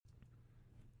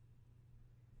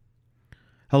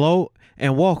Hello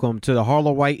and welcome to the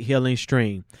Harlow White Healing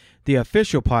Stream, the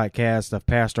official podcast of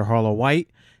Pastor Harlow White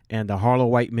and the Harlow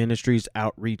White Ministries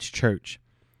Outreach Church.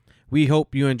 We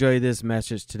hope you enjoy this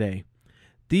message today.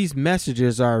 These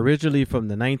messages are originally from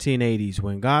the 1980s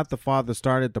when God the Father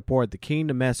started to pour the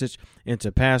kingdom message into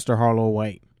Pastor Harlow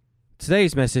White.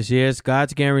 Today's message is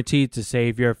God's guaranteed to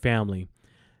save your family.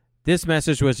 This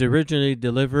message was originally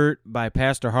delivered by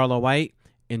Pastor Harlow White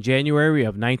in January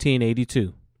of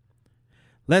 1982.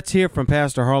 Let's hear from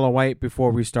Pastor Harlow White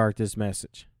before we start this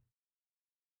message.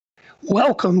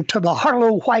 Welcome to the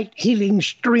Harlow White Healing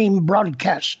Stream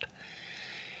broadcast.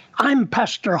 I'm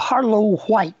Pastor Harlow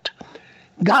White.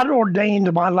 God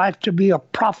ordained my life to be a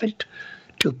prophet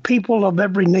to people of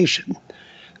every nation.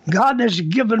 God has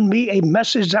given me a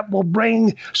message that will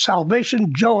bring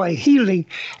salvation, joy, healing,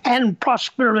 and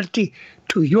prosperity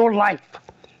to your life.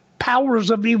 Powers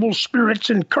of evil spirits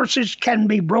and curses can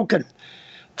be broken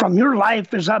from your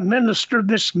life as I minister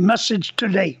this message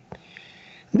today.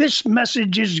 This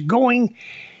message is going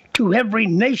to every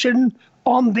nation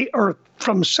on the earth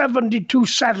from 72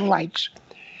 satellites.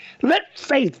 Let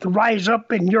faith rise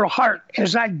up in your heart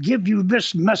as I give you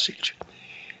this message.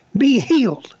 Be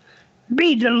healed,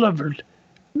 be delivered,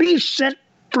 be set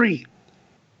free.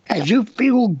 As you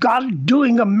feel God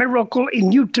doing a miracle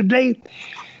in you today,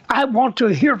 I want to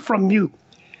hear from you.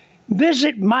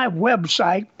 Visit my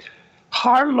website,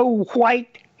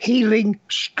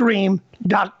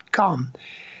 HarlowWhiteHealingStream.com.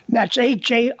 That's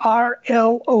HarlowWhite,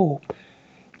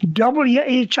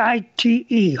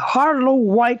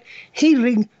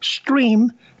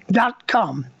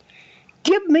 HarlowWhiteHealingStream.com.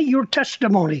 Give me your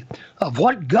testimony of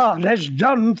what God has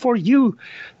done for you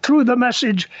through the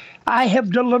message I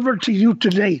have delivered to you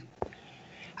today.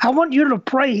 I want you to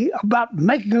pray about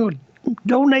making a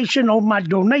donation on my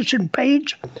donation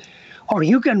page, or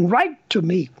you can write to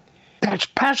me. That's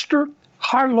Pastor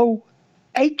Harlow,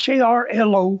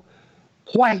 Harlo,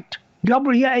 White,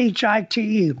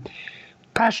 White.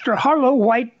 Pastor Harlow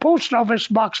White, Post Office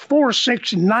Box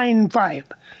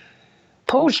 4695.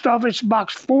 Post Office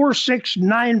Box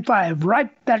 4695.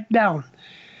 Write that down.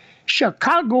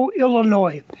 Chicago,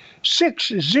 Illinois,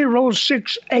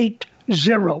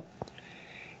 60680.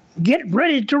 Get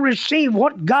ready to receive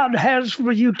what God has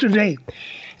for you today.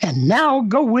 And now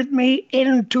go with me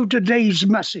into today's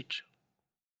message.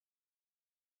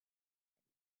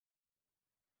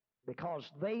 Because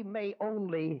they may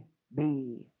only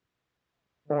be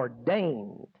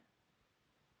ordained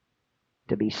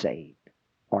to be saved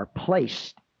or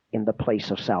placed in the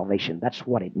place of salvation. That's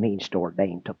what it means to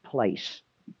ordain, to place.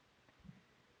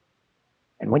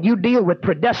 And when you deal with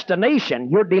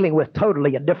predestination, you're dealing with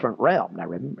totally a different realm. Now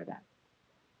remember that.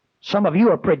 Some of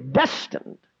you are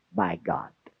predestined by God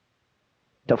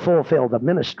to fulfill the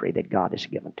ministry that God has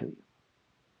given to you.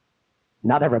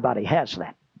 Not everybody has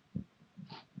that.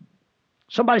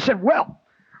 Somebody said, well,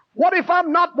 what if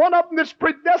I'm not one of them that's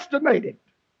predestinated?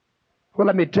 Well,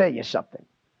 let me tell you something.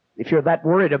 If you're that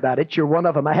worried about it, you're one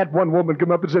of them. I had one woman come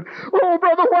up and said, oh,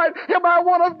 Brother White, am I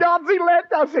one of God's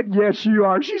elect? I said, yes, you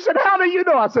are. She said, how do you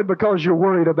know? I said, because you're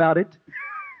worried about it.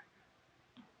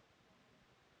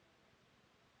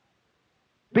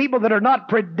 People that are not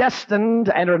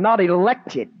predestined and are not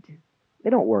elected, they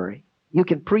don't worry. You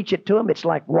can preach it to them. It's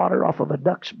like water off of a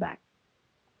duck's back.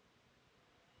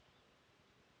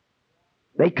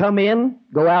 They come in,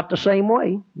 go out the same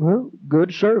way. Well,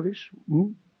 good service.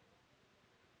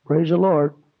 Praise the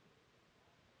Lord.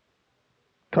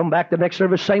 Come back the next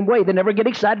service same way. They never get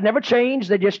excited, never change.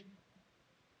 They just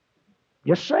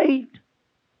saved.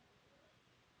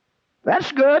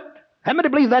 That's good. How many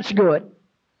believe that's good?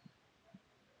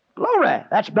 Glory.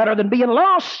 That's better than being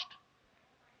lost.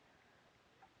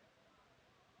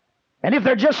 And if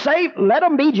they're just saved, let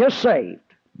them be just saved.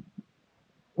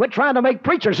 Quit trying to make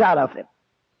preachers out of them.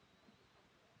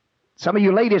 Some of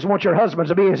you ladies want your husbands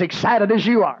to be as excited as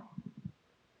you are.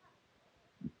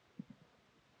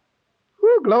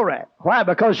 Woo, glory. Why?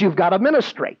 Because you've got a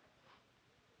ministry.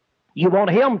 You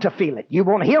want him to feel it. You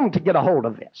want him to get a hold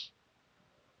of this.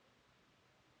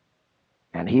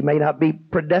 And he may not be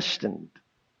predestined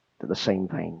to the same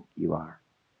thing you are.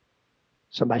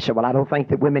 Somebody said, well, I don't think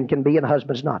that women can be and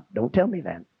husbands not. Don't tell me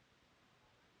that.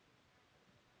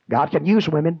 God can use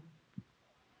women.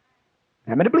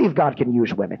 How many believe God can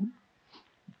use women?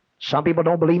 Some people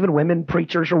don't believe in women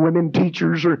preachers or women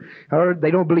teachers, or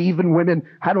they don't believe in women.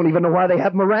 I don't even know why they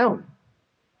have them around.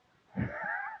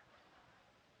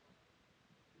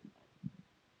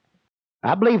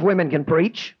 I believe women can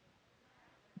preach.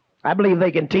 I believe they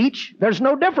can teach. There's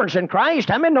no difference in Christ.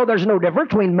 How many know there's no difference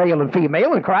between male and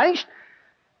female in Christ?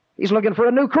 He's looking for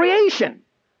a new creation.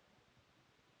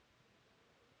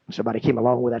 Somebody came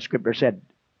along with that scripture, said,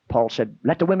 Paul said,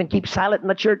 let the women keep silent in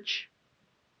the church.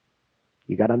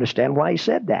 You got to understand why he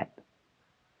said that.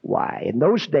 Why? In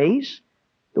those days,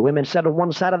 the women sat on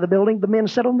one side of the building, the men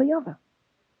sat on the other.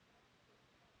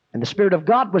 And the Spirit of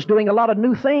God was doing a lot of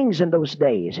new things in those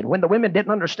days. And when the women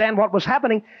didn't understand what was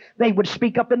happening, they would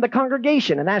speak up in the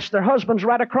congregation and ask their husbands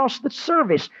right across the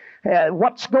service,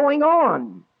 what's going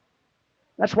on?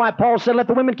 That's why Paul said, let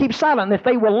the women keep silent. And if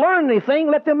they will learn anything,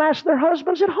 let them ask their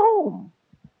husbands at home.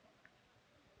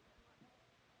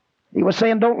 He was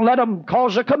saying, don't let them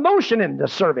cause a commotion in the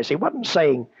service. He wasn't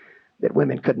saying that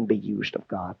women couldn't be used of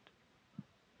God.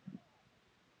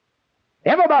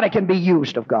 Everybody can be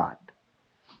used of God.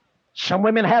 Some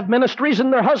women have ministries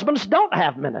and their husbands don't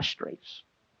have ministries.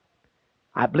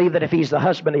 I believe that if he's the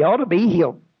husband he ought to be,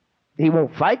 he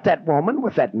won't fight that woman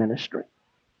with that ministry.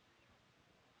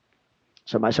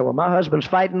 Somebody said, well, my husband's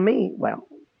fighting me. Well,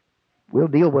 we'll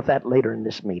deal with that later in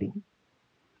this meeting.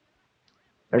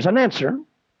 There's an answer.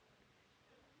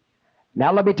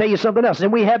 Now let me tell you something else.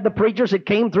 Then we had the preachers that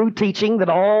came through teaching that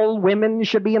all women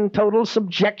should be in total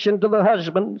subjection to the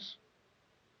husbands,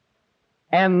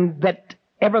 and that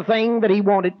everything that he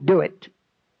wanted, do it,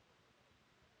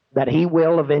 that he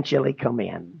will eventually come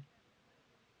in.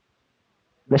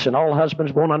 Listen, all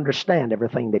husbands won't understand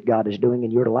everything that God is doing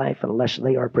in your life unless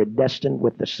they are predestined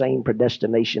with the same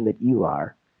predestination that you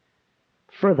are.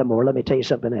 Furthermore, let me tell you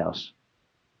something else.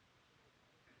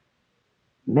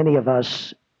 Many of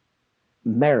us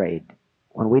married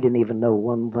when we didn't even know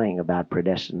one thing about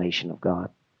predestination of God.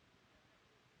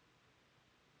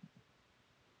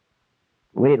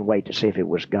 We didn't wait to see if it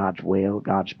was God's will,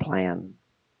 God's plan.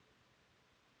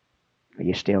 Are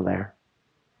you still there?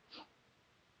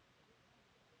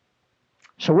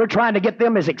 So we're trying to get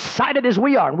them as excited as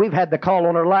we are, and we've had the call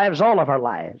on our lives all of our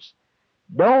lives.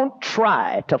 Don't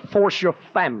try to force your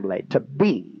family to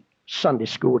be Sunday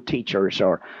school teachers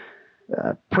or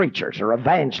preachers or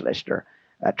evangelists, or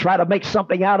try to make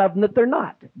something out of them that they're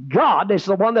not. God is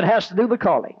the one that has to do the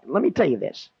calling. Let me tell you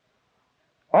this.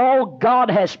 All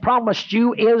God has promised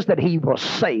you is that he will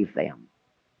save them.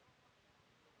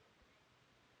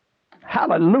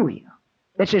 Hallelujah.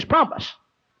 It's his promise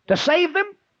to save them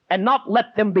and not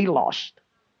let them be lost.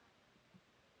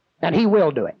 And he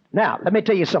will do it. Now, let me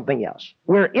tell you something else.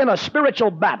 We're in a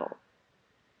spiritual battle.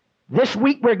 This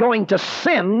week we're going to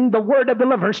send the word of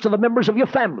deliverance to the members of your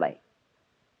family,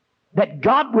 that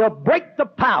God will break the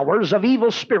powers of evil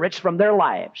spirits from their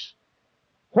lives.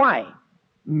 Why?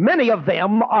 Many of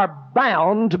them are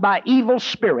bound by evil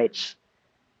spirits.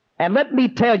 And let me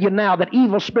tell you now that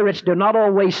evil spirits do not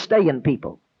always stay in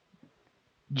people.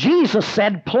 Jesus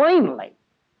said plainly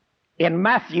in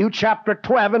Matthew chapter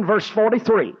 12 and verse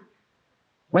 43,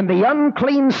 when the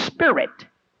unclean spirit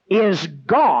is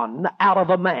gone out of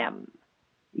a man.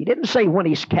 He didn't say when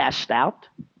he's cast out.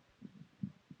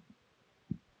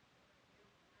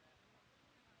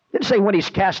 Didn't say when he's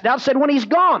cast out, said when he's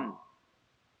gone.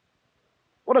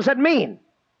 What does that mean?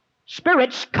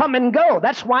 Spirits come and go.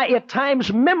 That's why at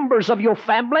times members of your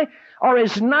family are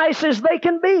as nice as they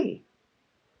can be.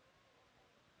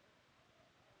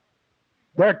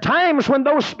 There are times when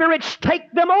those spirits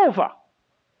take them over.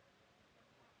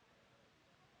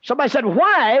 Somebody said,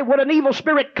 why would an evil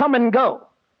spirit come and go?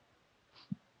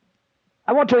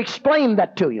 I want to explain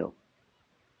that to you.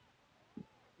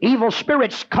 Evil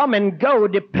spirits come and go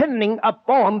depending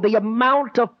upon the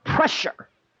amount of pressure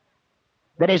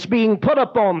that is being put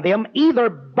upon them, either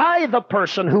by the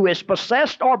person who is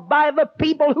possessed or by the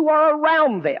people who are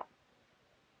around them.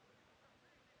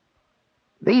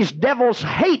 These devils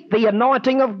hate the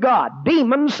anointing of God.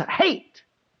 Demons hate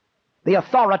the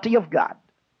authority of God.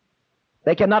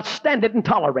 They cannot stand it and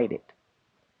tolerate it.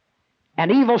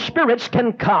 And evil spirits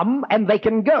can come and they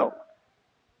can go.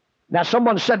 Now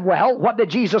someone said, well, what did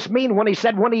Jesus mean when he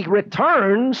said when he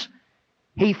returns,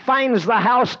 he finds the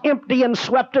house empty and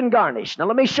swept and garnished? Now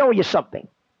let me show you something.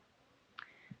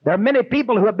 There are many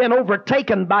people who have been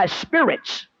overtaken by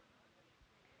spirits.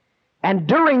 And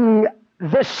during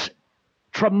this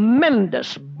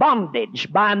tremendous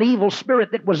bondage by an evil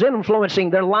spirit that was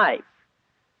influencing their life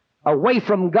away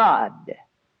from God,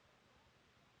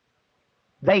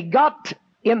 they got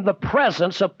in the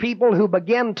presence of people who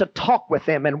began to talk with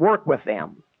them and work with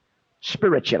them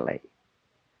spiritually.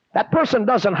 That person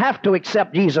doesn't have to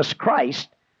accept Jesus Christ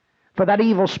for that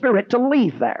evil spirit to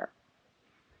leave there.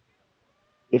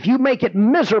 If you make it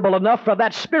miserable enough for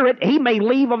that spirit, he may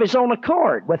leave of his own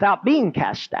accord without being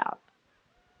cast out.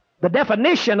 The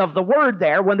definition of the word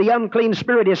there, when the unclean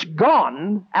spirit is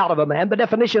gone out of a man, the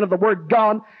definition of the word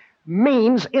gone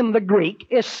means in the Greek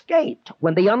escaped.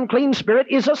 When the unclean spirit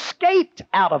is escaped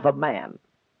out of a man.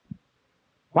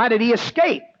 Why did he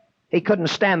escape? He couldn't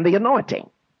stand the anointing.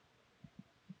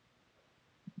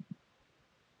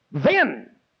 Then,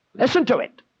 listen to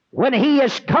it, when he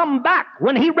has come back,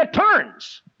 when he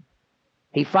returns,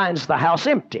 he finds the house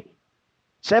empty.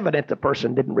 It's evident the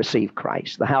person didn't receive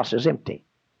Christ. The house is empty,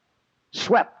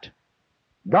 swept,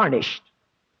 garnished.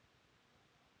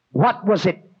 What was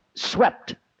it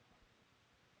swept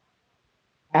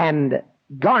and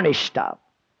garnished of?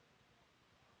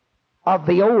 Of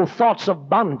the old thoughts of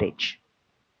bondage.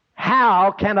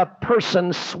 How can a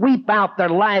person sweep out their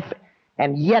life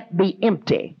and yet be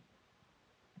empty?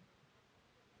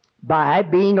 By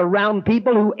being around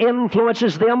people who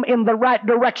influences them in the right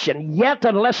direction. Yet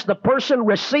unless the person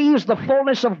receives the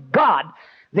fullness of God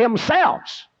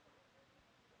themselves,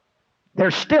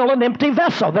 they're still an empty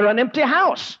vessel. They're an empty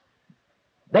house.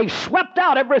 They've swept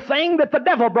out everything that the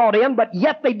devil brought in, but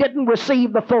yet they didn't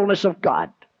receive the fullness of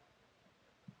God.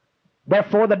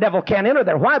 Therefore, the devil can't enter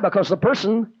there. Why? Because the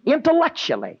person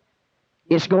intellectually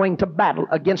is going to battle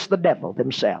against the devil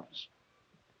themselves.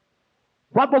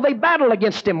 What will they battle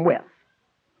against him with?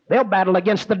 They'll battle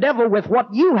against the devil with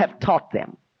what you have taught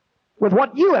them, with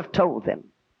what you have told them,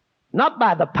 not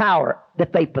by the power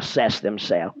that they possess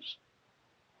themselves.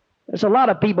 There's a lot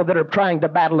of people that are trying to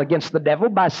battle against the devil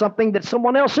by something that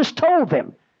someone else has told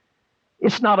them.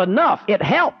 It's not enough. It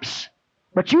helps.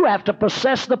 But you have to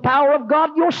possess the power of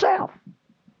God yourself.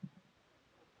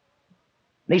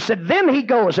 And he said, then he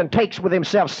goes and takes with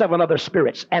himself 7 other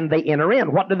spirits, and they enter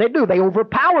in. What do? They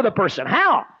overpower the person.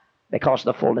 How? Because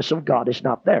the fullness of God is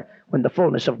not there. When the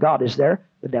fullness of God is there,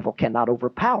 the devil cannot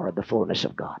overpower the fullness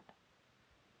of God.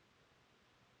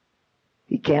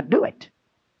 He can't do it.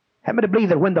 How many believe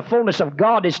that when the fullness of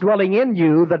God is dwelling in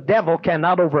you, the devil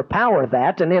cannot overpower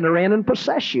that and enter in and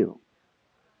possess you?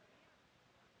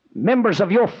 Members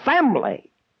of your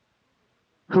family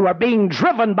who are being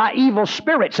driven by evil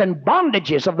spirits and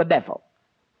bondages of the devil,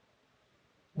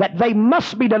 that they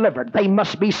must be delivered. They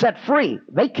must be set free.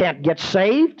 They can't get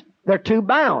saved. They're too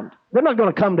bound. They're not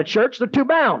going to come to church. They're too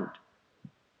bound.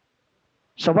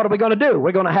 So what are we going to do?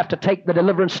 We're going to have to take the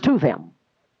deliverance to them.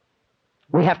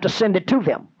 We have to send it to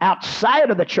them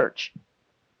outside of the church.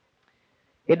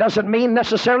 It doesn't mean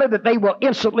necessarily that they will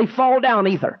instantly fall down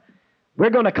either. We're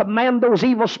going to command those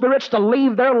evil spirits to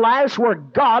leave their lives where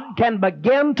God can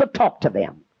begin to talk to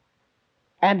them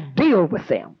and deal with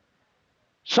them.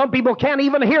 Some people can't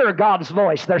even hear God's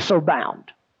voice. They're so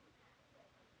bound.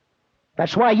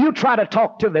 That's why you try to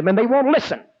talk to them and they won't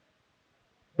listen.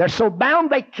 They're so bound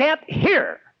they can't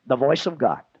hear the voice of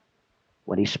God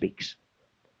when He speaks.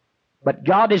 But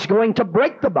God is going to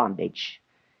break the bondage.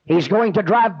 He's going to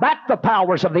drive back the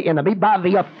powers of the enemy by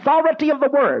the authority of the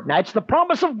Word. Now, it's the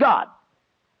promise of God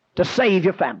to save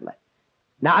your family.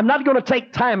 Now, I'm not going to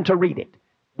take time to read it,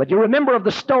 but you remember of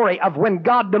the story of when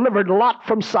God delivered Lot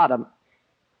from Sodom.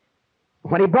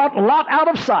 When He brought Lot out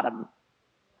of Sodom,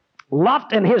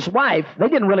 Lot and his wife, they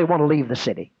didn't really want to leave the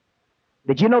city.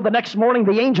 Did you know the next morning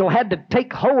the angel had to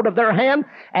take hold of their hand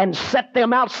and set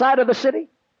them outside of the city?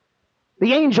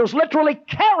 The angels literally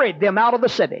carried them out of the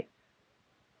city.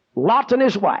 Lot and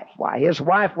his wife. Why, his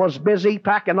wife was busy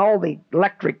packing all the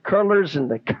electric curlers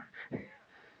and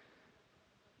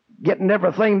getting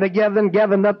everything together and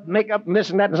gathering up makeup and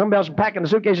this and that, and somebody else packing the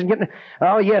suitcase and getting,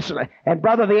 oh yes. And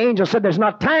brother, the angel said, there's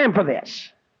not time for this.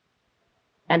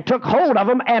 And took hold of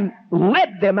them and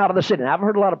led them out of the city. Now, I've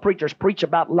heard a lot of preachers preach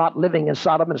about Lot living in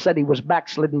Sodom and said he was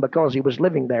backslidden because he was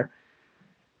living there.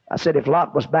 I said, if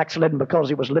Lot was backslidden because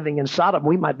he was living in Sodom,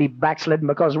 we might be backslidden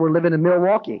because we're living in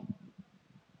Milwaukee.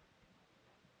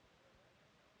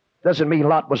 Doesn't mean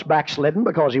Lot was backslidden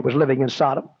because he was living in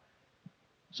Sodom.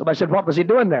 Somebody said, what was he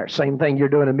doing there? Same thing you're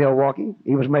doing in Milwaukee.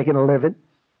 He was making a living.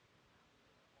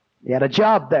 He had a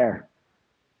job there.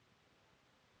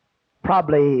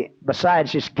 Probably,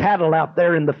 besides his cattle out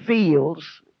there in the fields,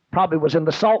 probably was in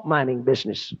the salt mining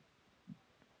business.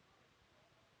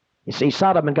 You see,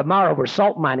 Sodom and Gomorrah were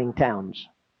salt mining towns.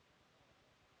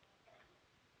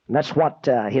 And that's what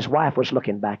his wife was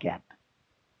looking back at.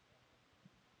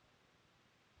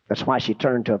 That's why she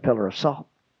turned to a pillar of salt.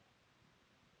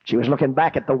 She was looking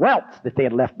back at the wealth that they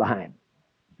had left behind.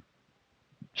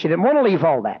 She didn't want to leave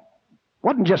all that. It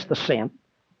wasn't just the sin. In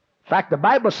fact, the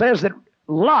Bible says that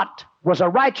Lot was a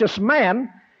righteous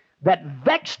man that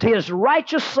vexed his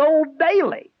righteous soul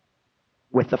daily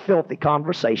with the filthy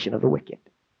conversation of the wicked.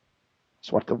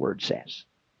 That's what the Word says.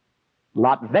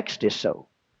 Lot vexed his soul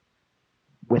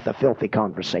with the filthy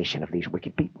conversation of these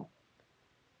wicked people.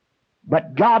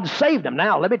 But God saved him.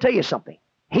 Now, let me tell you something.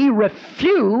 He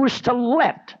refused to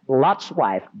let Lot's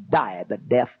wife die the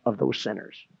death of those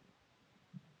sinners.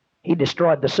 He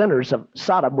destroyed the sinners of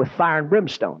Sodom with fire and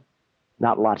brimstone.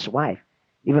 Not Lot's wife.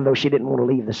 Even though she didn't want to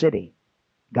leave the city,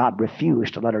 God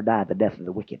refused to let her die the death of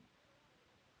the wicked.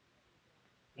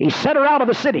 He set her out of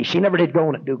the city. She never did go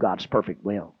on and do God's perfect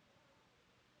will.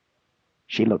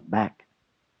 She looked back.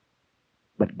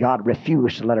 But God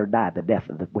refused to let her die the death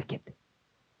of the wicked.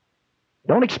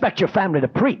 Don't expect your family to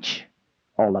preach,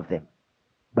 all of them.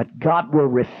 But God will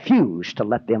refuse to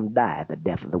let them die the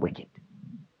death of the wicked.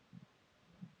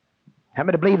 How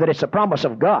many believe that it's a promise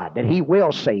of God that He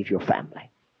will save your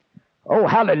family? Oh,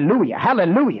 hallelujah,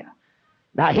 hallelujah.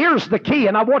 Now here's the key,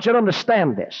 and I want you to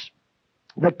understand this.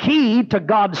 The key to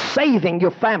God saving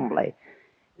your family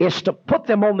is to put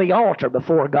them on the altar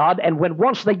before God, and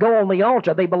once they go on the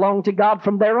altar, they belong to God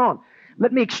from there on.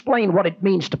 Let me explain what it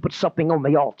means to put something on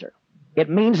the altar. It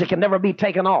means it can never be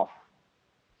taken off.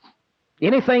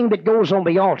 Anything that goes on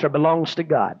the altar belongs to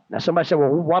God. Now somebody said,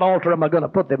 well, what altar am I going to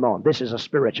put them on? This is a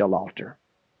spiritual altar.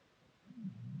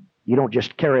 You don't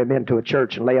just carry them into a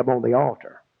church and lay them on the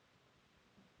altar.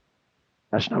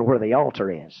 That's not where the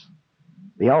altar is.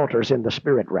 The altar is in the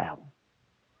spirit realm.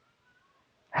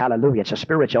 Hallelujah. It's a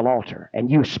spiritual altar. And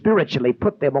you spiritually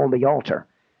put them on the altar.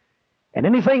 And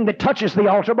anything that touches the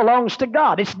altar belongs to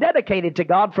God. It's dedicated to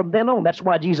God from then on. That's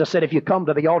why Jesus said, if you come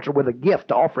to the altar with a gift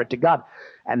to offer it to God,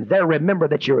 and there remember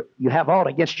that you have aught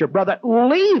against your brother,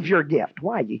 leave your gift.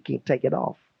 Why? You can't take it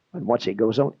off. And once it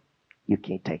goes on, you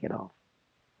can't take it off.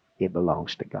 It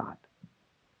belongs to God.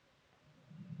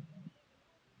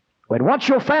 When once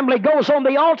your family goes on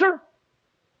the altar,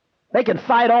 they can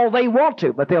fight all they want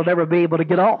to, but they'll never be able to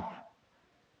get off.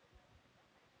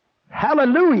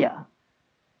 Hallelujah.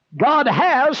 God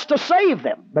has to save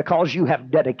them because you have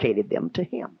dedicated them to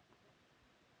Him.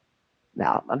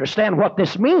 Now, understand what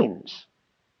this means.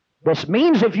 This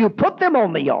means if you put them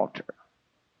on the altar,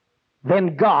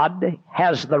 then God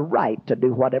has the right to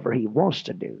do whatever He wants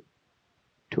to do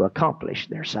to accomplish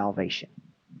their salvation.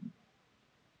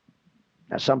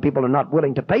 Now, some people are not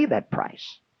willing to pay that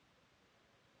price.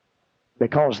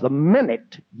 Because the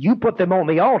minute you put them on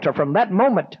the altar, from that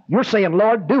moment, you're saying,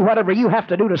 Lord, do whatever you have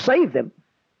to do to save them.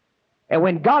 And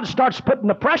when God starts putting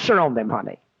the pressure on them,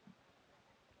 honey,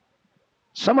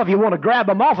 some of you want to grab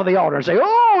them off of the altar and say,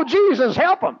 oh, Jesus,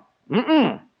 help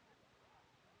them.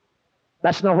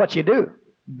 That's not what you do.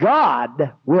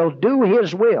 God will do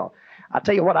His will. I'll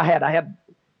tell you what I had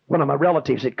one of my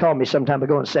relatives that called me some time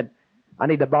ago and said, I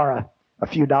need to borrow a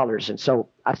few dollars. And so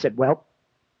I said,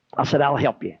 I'll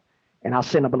help you. And I'll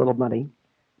send them a little money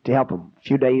to help them. A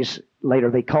few days later,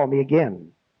 they called me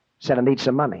again, said, I need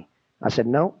some money. I said,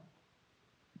 no,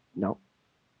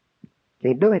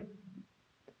 can't do it.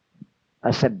 I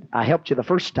said, I helped you the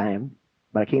first time,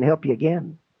 but I can't help you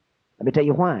again. Let me tell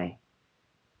you why.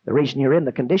 The reason you're in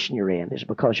the condition you're in is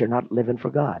because you're not living for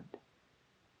God.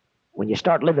 When you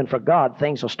start living for God,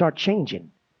 things will start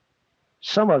changing.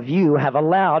 Some of you have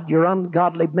allowed your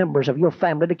ungodly members of your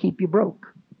family to keep you broke.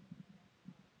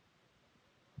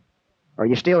 Are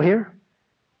you still here?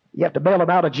 You have to bail them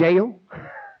out of jail,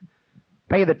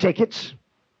 pay the tickets,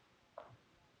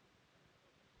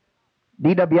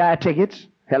 DWI tickets.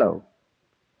 Hello.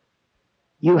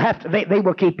 You have to, they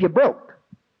will keep you broke,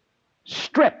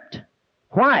 stripped.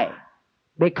 Why?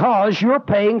 Because you're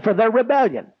paying for their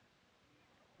rebellion.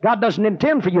 God doesn't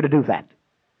intend for you to do that.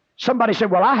 Somebody said,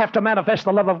 well, I have to manifest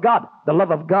the love of God. The love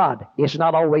of God is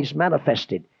not always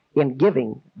manifested in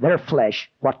giving their flesh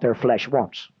what their flesh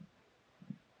wants.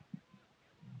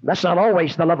 That's not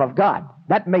always the love of God.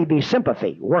 That may be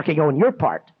sympathy working on your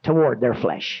part toward their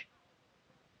flesh.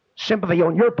 Sympathy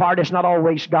on your part is not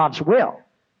always God's will.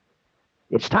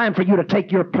 It's time for you to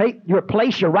take your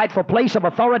place, your rightful place of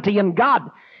authority in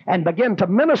God, and begin to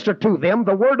minister to them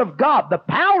the Word of God, the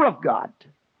power of God,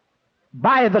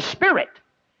 by the Spirit.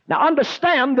 Now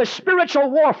understand the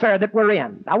spiritual warfare that we're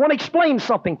in. I want to explain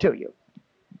something to you.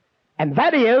 And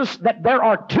that is that there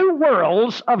are two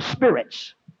worlds of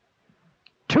spirits.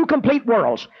 Two complete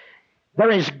worlds.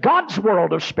 There is God's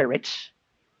world of spirits.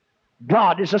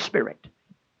 God is a spirit.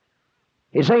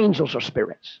 His angels are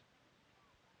spirits.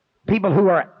 People who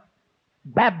are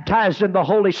baptized in the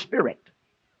Holy Spirit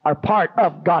are part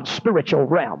of God's spiritual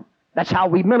realm. That's how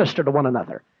we minister to one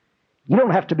another. You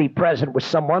don't have to be present with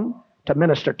someone to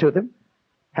minister to them.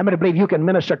 How many believe you can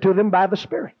minister to them by the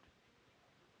Spirit?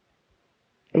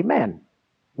 Amen.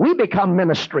 We become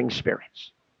ministering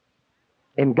spirits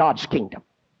in God's kingdom.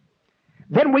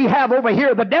 Then we have over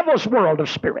here the devil's world of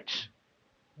spirits.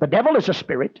 The devil is a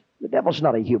spirit. The devil's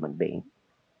not a human being.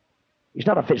 He's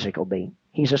not a physical being.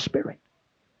 He's a spirit.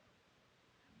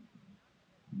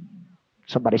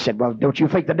 Somebody said, well, don't you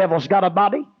think the devil's got a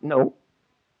body? No.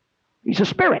 He's a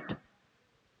spirit.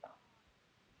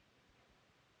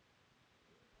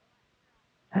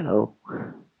 Hello.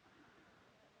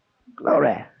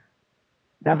 Glory.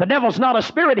 Now, if the devil's not a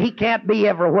spirit, he can't be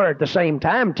everywhere at the same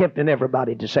time, tempting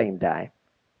everybody at the same time.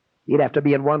 He'd have to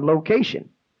be in one location.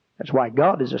 That's why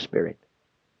God is a spirit.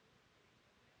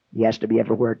 He has to be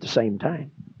everywhere at the same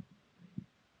time.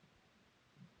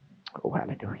 Oh,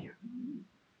 hallelujah.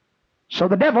 So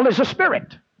the devil is a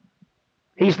spirit.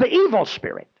 He's the evil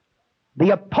spirit,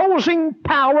 the opposing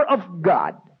power of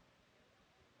God.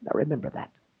 Now remember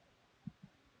that.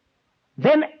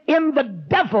 Then in the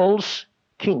devil's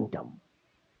kingdom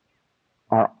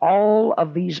are all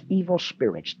of these evil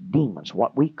spirits, demons,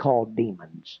 what we call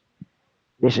demons.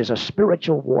 This is a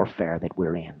spiritual warfare that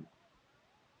we're in.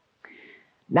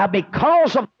 Now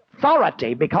because of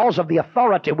the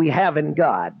authority we have in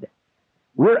God,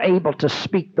 we're able to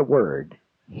speak the word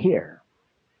here.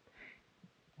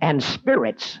 And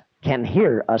spirits can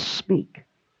hear us speak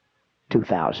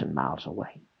 2,000 miles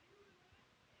away.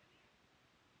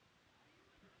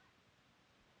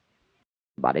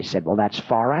 Somebody said, well, that's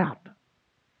far out.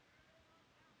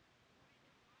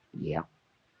 Yeah.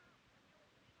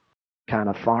 Kind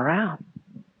of far out.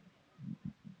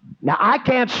 Now, I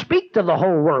can't speak to the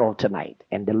whole world tonight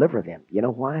and deliver them. You know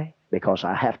why? Because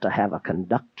I have to have a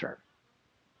conductor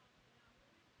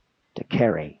to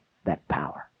carry that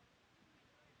power.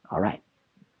 All right.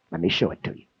 Let me show it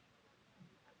to you.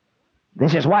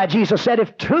 This is why Jesus said,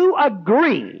 if two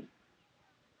agree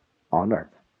on earth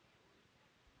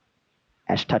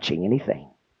as touching anything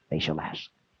they shall ask,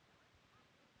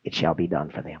 it shall be done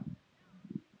for them.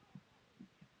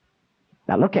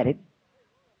 Now look at it.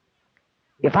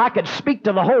 If I could speak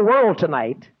to the whole world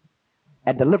tonight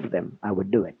and deliver them, I would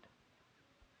do it.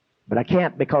 But I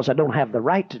can't, because I don't have the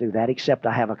right to do that, except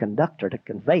I have a conductor to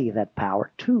convey that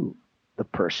power to the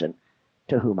person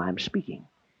to whom I'm speaking.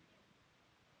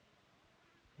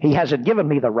 He hasn't given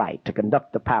me the right to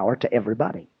conduct the power to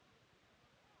everybody.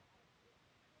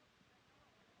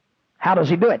 How does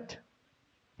he do it?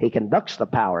 He conducts the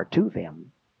power to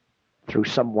them through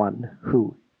someone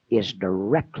who is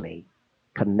directly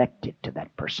connected to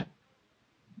that person.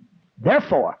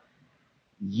 Therefore,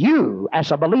 you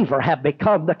as a believer have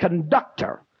become the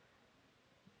conductor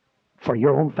for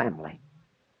your own family.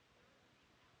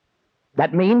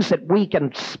 That means that we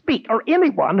can speak, or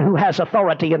anyone who has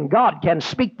authority in God can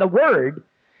speak the word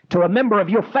to a member of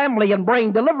your family and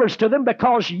bring deliverance to them,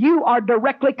 because you are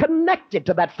directly connected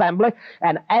to that family.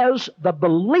 And as the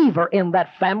believer in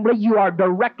that family, you are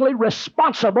directly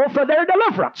responsible for their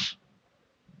deliverance.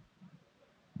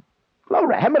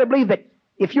 Glory. How many believe that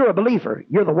if you're a believer,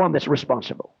 you're the one that's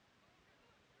responsible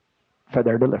for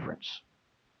their deliverance?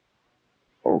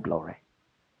 Oh, glory.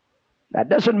 That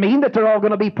doesn't mean that they're all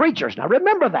going to be preachers. Now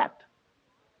remember that.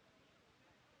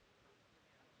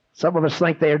 Some of us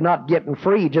think they're not getting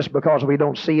free just because we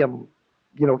don't see them,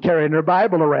 carrying their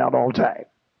Bible around all the time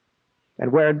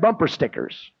and wearing bumper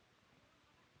stickers.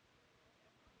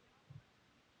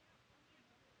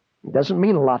 It doesn't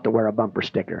mean a lot to wear a bumper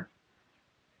sticker.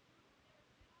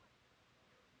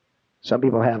 Some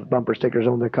people have bumper stickers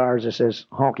on their cars that says,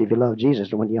 honk if you love Jesus.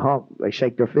 And when you honk, they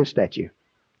shake their fist at you.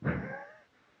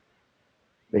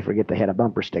 They forget they had a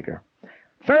bumper sticker.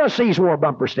 Pharisees wore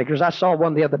bumper stickers. I saw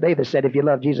one the other day that said, if you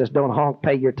love Jesus, don't honk,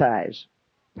 pay your tithes.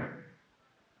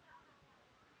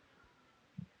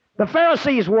 The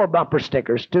Pharisees wore bumper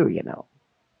stickers too,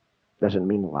 Doesn't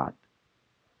mean a lot.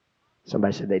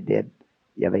 Somebody said they did.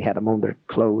 Yeah, they had them on their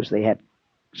clothes. They had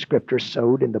scripture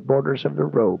sewed in the borders of their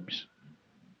robes.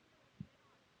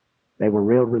 They were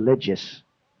real religious.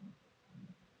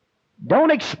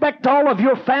 Don't expect all of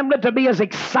your family to be as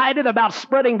excited about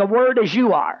spreading the word as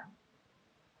you are.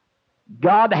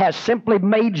 God has simply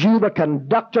made you the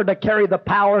conductor to carry the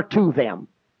power to them.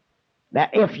 Now,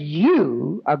 if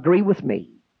you agree with me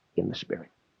in the Spirit,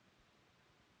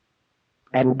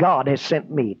 and God has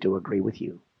sent me to agree with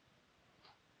you,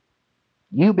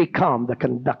 you become the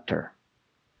conductor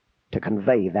to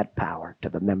convey that power to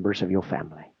the members of your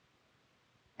family.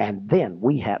 And then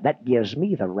that gives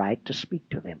me the right to speak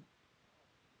to them.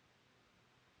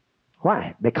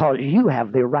 Why? Because you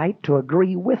have the right to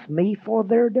agree with me for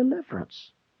their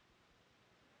deliverance.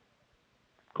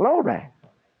 Glory.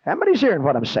 How many's hearing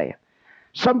what I'm saying?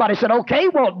 Somebody said, okay,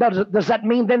 well, does that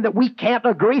mean then that we can't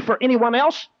agree for anyone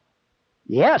else?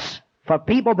 Yes, for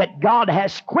people that God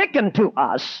has quickened to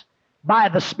us by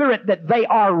the Spirit that they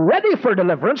are ready for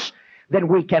deliverance, then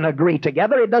we can agree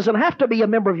together. It doesn't have to be a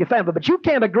member of your family, but you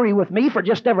can't agree with me for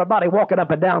just everybody walking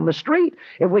up and down the street.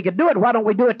 If we could do it, why don't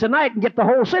we do it tonight and get the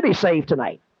whole city saved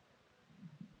tonight?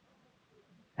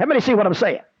 How many see what I'm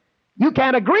saying? You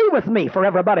can't agree with me for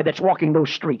everybody that's walking those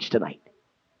streets tonight.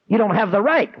 You don't have the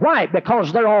right. Why?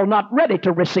 Because they're all not ready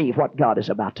to receive what God is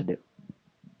about to do.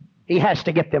 He has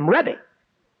to get them ready.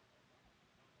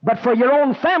 But for your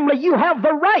own family, you have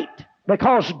the right,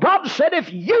 because God said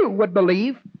if you would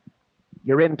believe,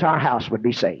 your entire house would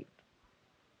be saved.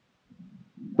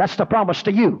 That's the promise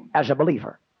to you as a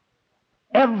believer.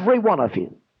 Every one of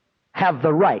you have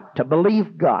the right to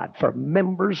believe God for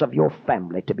members of your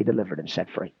family to be delivered and set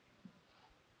free.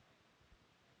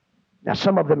 Now,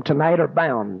 some of them tonight are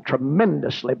bound,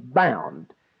 tremendously bound.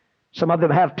 Some of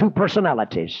them have two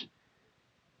personalities.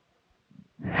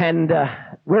 And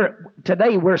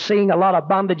today we're seeing a lot of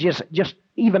bondages just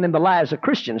even in the lives of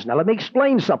Christians. Now, let me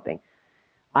explain something.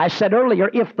 I said earlier,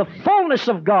 if the fullness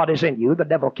of God is in you, the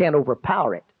devil can't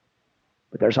overpower it.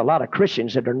 But there's a lot of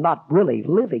Christians that are not really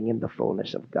living in the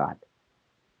fullness of God.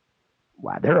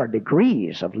 Why, there are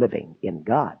degrees of living in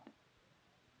God.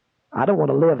 I don't want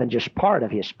to live in just part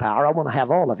of His power. I want to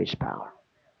have all of His power.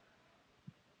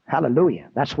 Hallelujah.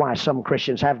 That's why some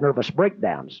Christians have nervous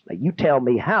breakdowns. Now, you tell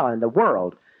me how in the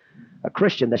world a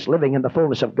Christian that's living in the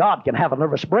fullness of God can have a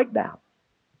nervous breakdown.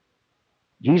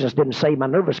 Jesus didn't say, my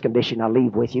nervous condition I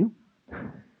leave with you.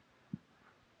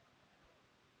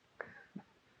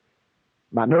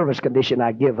 My nervous condition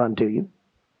I give unto you.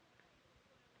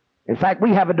 In fact,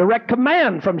 we have a direct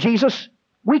command from Jesus.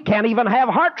 We can't even have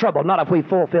heart trouble, not if we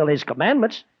fulfill His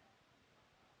commandments.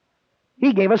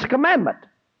 He gave us a commandment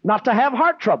not to have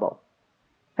heart trouble.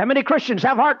 How many Christians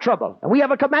have heart trouble? And we have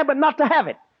a commandment not to have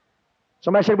it.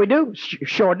 Somebody said we do?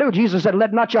 Sure do. Jesus said,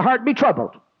 let not your heart be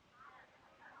troubled.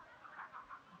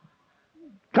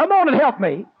 Come on and help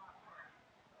me.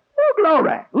 Oh,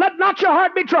 glory. Let not your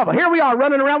heart be troubled. Here we are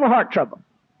running around with heart trouble.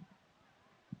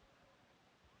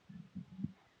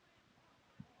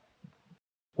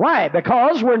 Why?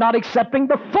 Because we're not accepting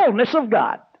the fullness of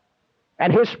God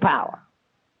and His power.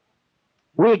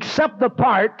 We accept the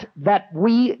part that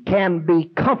we can be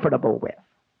comfortable with.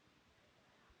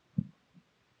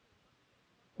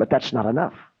 But that's not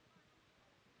enough.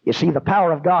 You see, the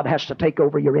power of God has to take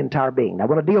over your entire being. Now, I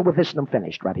want to deal with this and I'm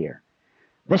finished right here.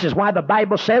 This is why the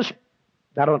Bible says,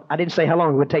 I didn't say how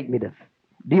long it would take me to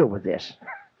deal with this.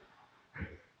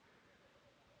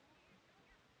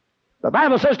 The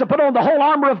Bible says to put on the whole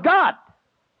armor of God.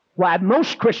 Why,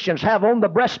 most Christians have on the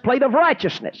breastplate of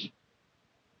righteousness.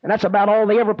 And that's about all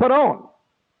they ever put on.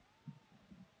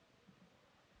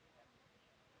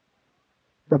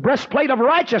 The breastplate of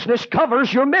righteousness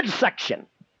covers your midsection.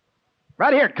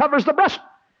 Right here, it covers the breast.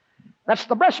 That's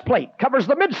the breastplate, covers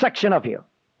the midsection of you.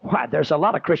 Why, there's a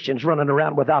lot of Christians running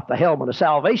around without the helmet of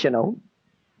salvation on.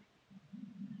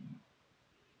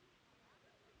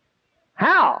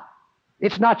 How?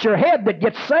 It's not your head that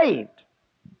gets saved.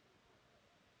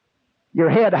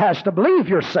 Your head has to believe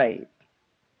you're saved.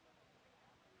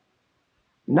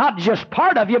 Not just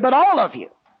part of you, but all of you.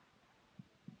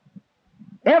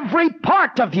 Every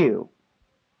part of you,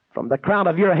 from the crown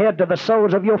of your head to the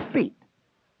soles of your feet.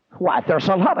 Why, there's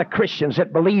a lot of Christians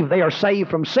that believe they are saved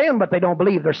from sin, but they don't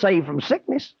believe they're saved from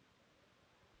sickness.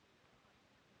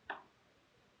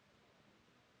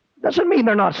 Doesn't mean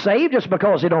they're not saved just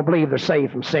because they don't believe they're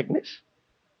saved from sickness.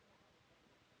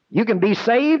 You can be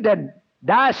saved and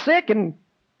die sick and,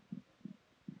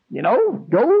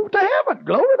 go to heaven.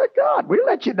 Glory to God. We'll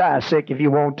let you die sick if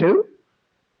you want to.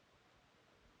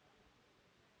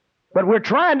 But we're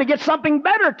trying to get something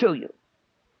better to you.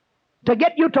 To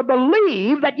get you to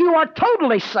believe that you are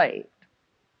totally saved.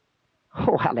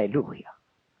 Oh, hallelujah.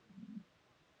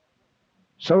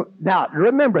 So now,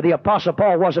 remember, the Apostle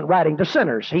Paul wasn't writing to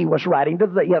sinners. He was writing to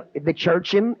the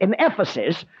church in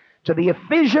Ephesus, to the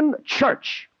Ephesian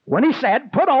church. When he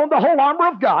said, put on the whole armor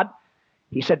of God,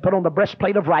 he said, put on the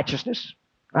breastplate of righteousness.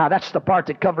 Now, that's the part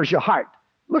that covers your heart.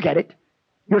 Look at it.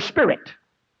 Your spirit.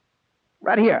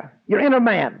 Right here. Your inner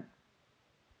man.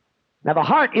 Now, the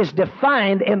heart is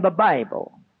defined in the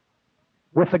Bible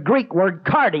with the Greek word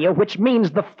cardia, which means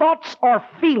the thoughts or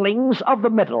feelings of the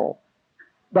middle.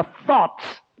 The thoughts,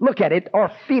 look at it,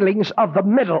 or feelings of the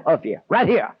middle of you. Right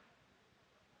here.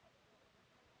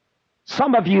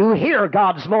 Some of you hear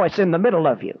God's voice in the middle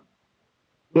of you.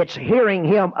 It's hearing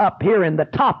Him up here in the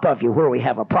top of you where we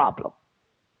have a problem.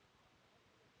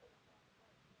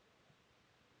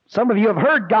 Some of you have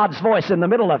heard God's voice in the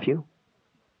middle of you.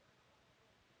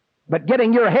 But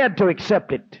getting your head to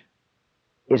accept it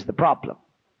is the problem.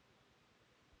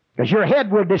 Because your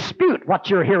head will dispute what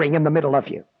you're hearing in the middle of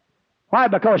you. Why?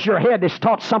 Because your head is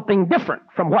taught something different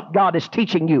from what God is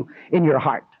teaching you in your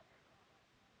heart.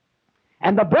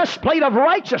 And the breastplate of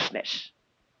righteousness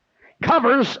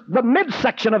covers the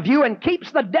midsection of you and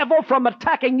keeps the devil from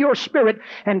attacking your spirit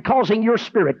and causing your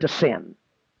spirit to sin.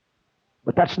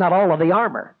 But that's not all of the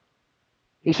armor.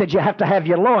 He said you have to have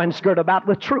your loins girt about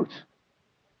with truth.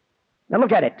 Now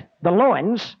look at it. The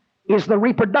loins is the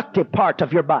reproductive part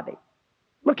of your body.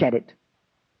 Look at it.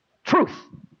 Truth.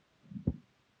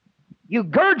 You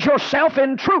gird yourself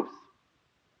in truth.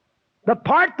 The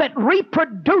part that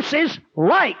reproduces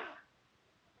life.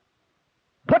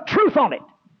 Put truth on it.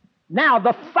 Now,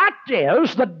 the fact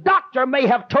is, the doctor may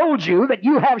have told you that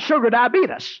you have sugar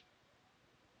diabetes.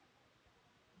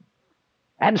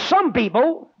 And some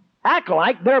people act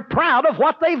like they're proud of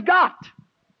what they've got.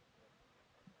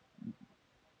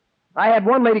 I had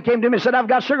one lady came to me and said, I've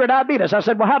got sugar diabetes. I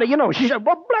said, well, how do you know? She said,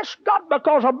 well, bless God,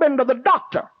 because I've been to the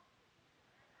doctor.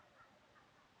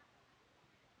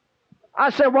 I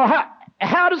said, well,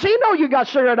 how does he know you got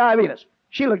sugar diabetes?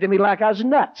 She looked at me like I was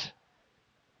nuts.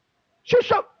 She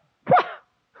said,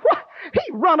 what? He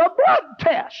run a blood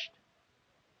test.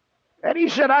 And he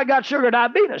said, I got sugar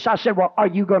diabetes. I said, well, are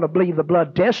you going to believe the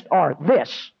blood test or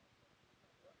this?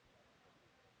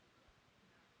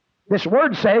 This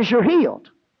word says you're healed.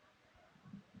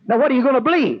 Now, what are you going to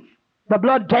believe? The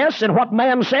blood test and what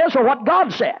man says or what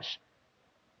God says?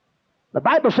 The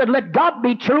Bible said, let God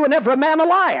be true and every man a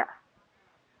liar.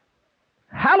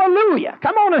 Hallelujah.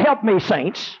 Come on and help me,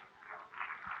 saints.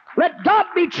 Let God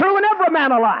be true and every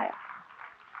man a liar.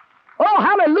 Oh,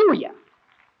 hallelujah.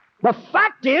 The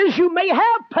fact is, you may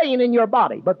have pain in your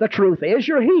body, but the truth is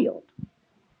you're healed.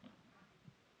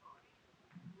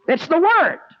 It's the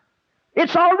Word.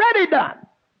 It's already done.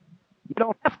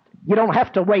 You don't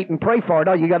have to wait and pray for it.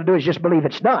 All you got to do is just believe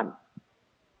it's done.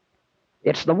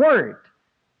 It's the Word.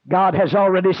 God has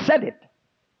already said it.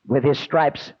 With His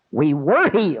stripes we were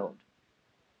healed.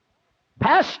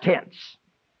 Past tense.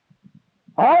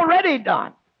 Already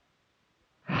done.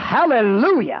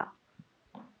 Hallelujah.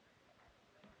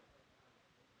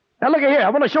 Now look at here. I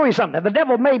want to show you something. The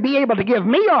devil may be able to give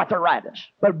me arthritis,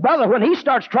 but brother, when he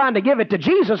starts trying to give it to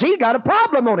Jesus, he's got a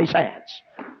problem on his hands.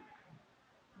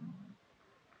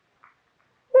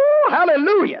 Oh,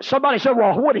 hallelujah. Somebody said,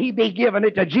 well, would he be giving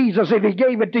it to Jesus if he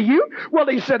gave it to you? Well,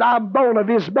 he said, I'm bone of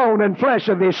his bone and flesh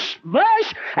of his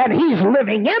flesh, and he's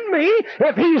living in me.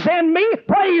 If he's in me,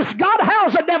 praise God,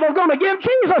 how's the devil going to give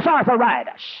Jesus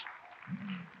arthritis?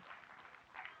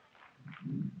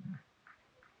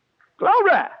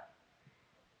 Glory.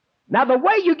 Now, the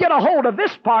way you get a hold of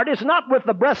this part is not with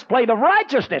the breastplate of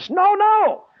righteousness.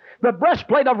 No. The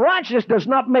breastplate of righteousness does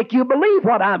not make you believe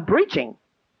what I'm preaching.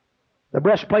 The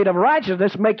breastplate of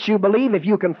righteousness makes you believe, if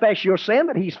you confess your sin,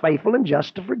 that He's faithful and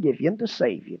just to forgive you and to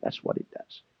save you. That's what it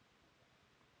does.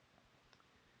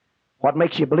 What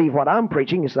makes you believe what I'm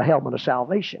preaching is the helmet of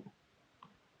salvation.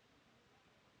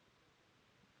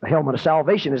 The helmet of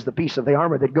salvation is the piece of the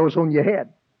armor that goes on your head.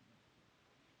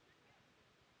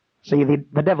 See,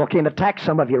 the devil can't attack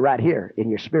some of you right here in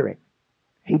your spirit.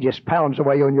 He just pounds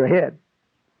away on your head.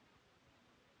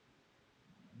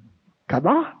 Come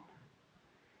on.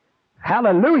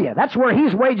 Hallelujah. That's where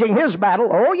he's waging his battle.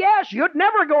 Oh, yes, you'd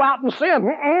never go out and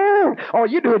sin. All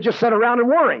you do is just sit around and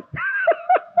worry.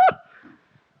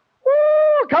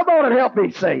 Ooh, come on and help me,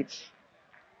 saints.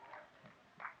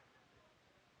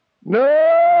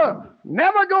 No,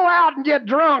 never go out and get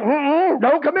drunk.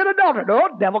 Don't commit adultery. No,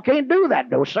 the devil can't do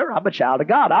that. No, sir, I'm a child of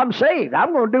God. I'm saved.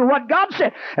 I'm going to do what God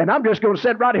said. And I'm just going to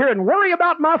sit right here and worry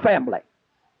about my family.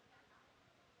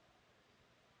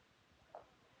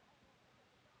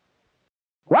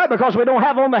 Why? Because we don't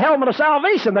have on the helmet of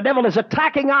salvation. The devil is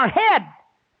attacking our head.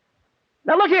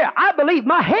 Now look here. I believe,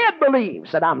 my head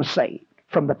believes that I'm saved.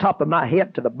 From the top of my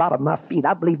head to the bottom of my feet,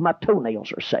 I believe my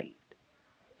toenails are saved.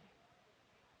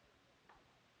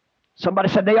 Somebody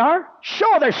said they are?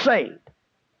 Sure, they're saved.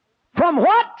 From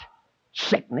what?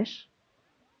 Sickness.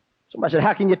 Somebody said,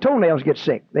 how can your toenails get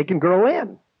sick? They can grow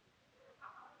in.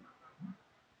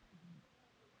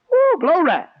 Oh,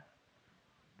 glory.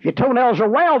 If your toenails are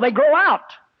well, they grow out.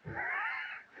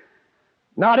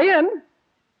 Not in.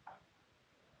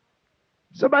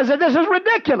 Somebody said, this is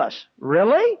ridiculous.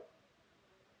 Really?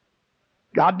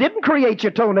 God didn't create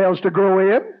your toenails to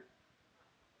grow in.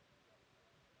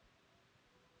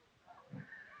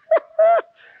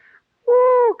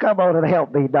 Ooh, come on and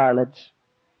help me, darlings.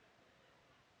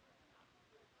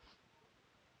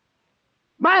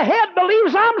 My head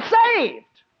believes I'm saved.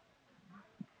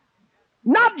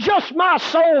 Not just my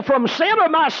soul from sin or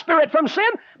my spirit from sin.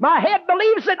 My head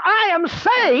believes that I am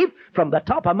saved from the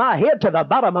top of my head to the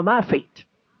bottom of my feet.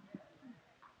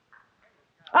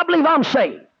 I believe I'm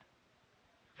saved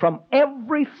from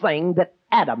everything that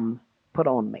Adam put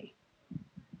on me.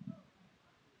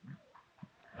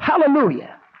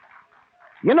 Hallelujah.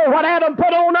 You know what Adam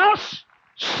put on us?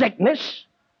 Sickness,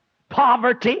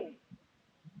 poverty,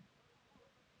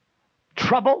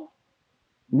 trouble,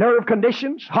 nerve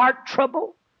conditions, heart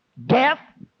trouble, death,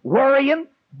 worrying,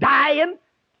 dying.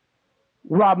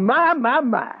 Well,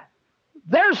 my.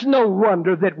 There's no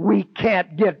wonder that we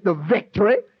can't get the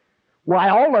victory. Why,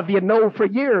 all of you know for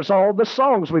years all the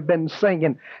songs we've been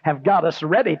singing have got us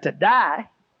ready to die.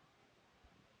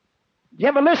 You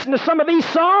ever listen to some of these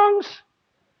songs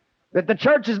that the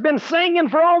church has been singing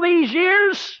for all these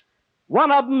years?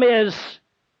 One of them is,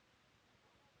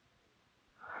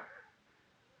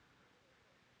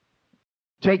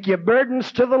 take your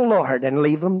burdens to the Lord and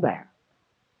leave them there.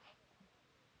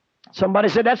 Somebody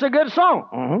said, that's a good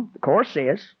song. The chorus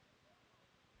is.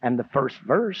 And the first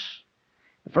verse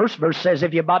says,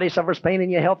 if your body suffers pain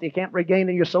and your health you can't regain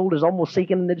and your soul is almost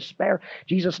sinking in despair,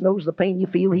 Jesus knows the pain you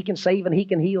feel. He can save and He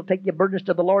can heal. Take your burdens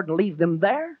to the Lord and leave them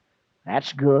there.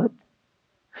 That's good.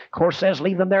 Chorus says,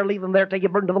 leave them there, take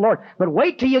your burden to the Lord. But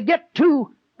wait till you get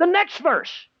to the next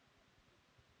verse.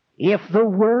 If the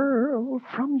world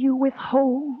from you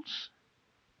withholds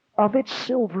of its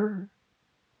silver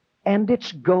and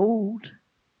its gold,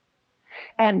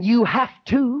 and you have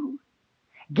to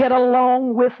get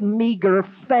along with meager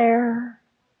fare.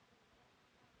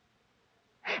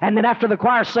 And then after the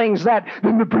choir sings that,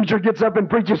 then the preacher gets up and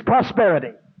preaches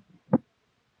prosperity. With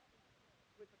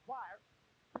the choir,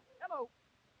 hello.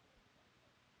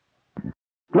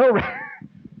 Glory.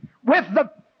 With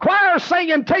the choir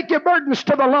singing, take your burdens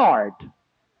to the Lord.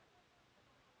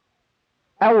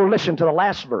 I will listen to the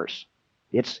last verse.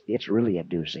 It's really a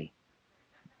doozy.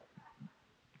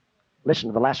 Listen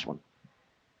to the last one.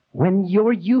 When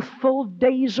your youthful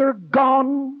days are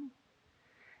gone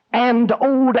and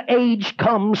old age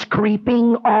comes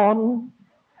creeping on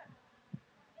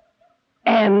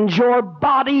and your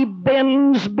body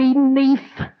bends beneath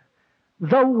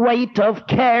the weight of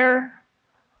care,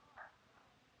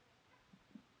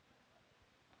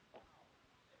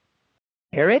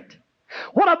 hear it?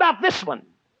 What about this one?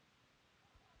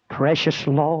 Precious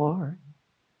Lord,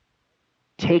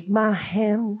 take my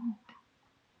hand,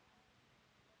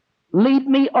 lead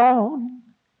me on,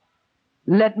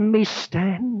 let me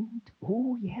stand.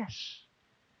 Oh, yes.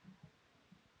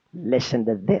 Listen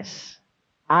to this.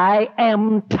 I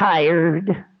am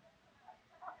tired.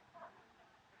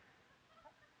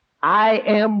 I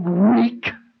am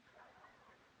weak.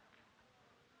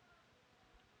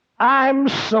 I'm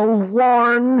so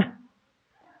worn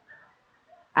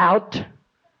out.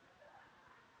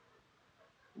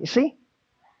 You see?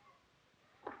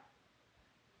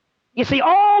 You see,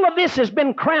 all of this has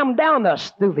been crammed down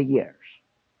us through the years.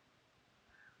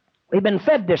 We've been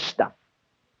fed this stuff.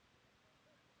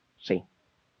 See?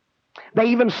 They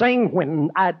even sing, when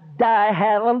I die,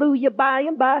 hallelujah, by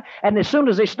and by. And as soon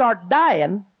as they start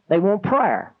dying, they want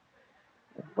prayer.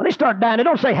 When they start dying, they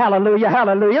don't say hallelujah,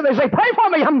 hallelujah. They say, pray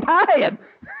for me, I'm dying.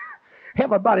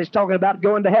 Everybody's talking about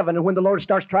going to heaven, and when the Lord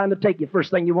starts trying to take you, first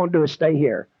thing you want to do is stay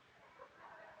here.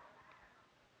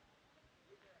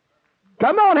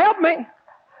 Come on, help me.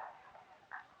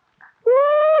 Woo,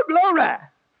 glory.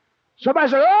 Somebody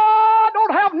says, oh, I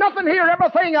don't have nothing here.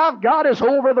 Everything I've got is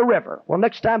over the river. Well,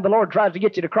 next time the Lord tries to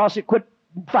get you to cross it, quit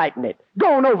fighting it.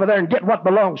 Go on over there and get what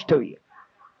belongs to you.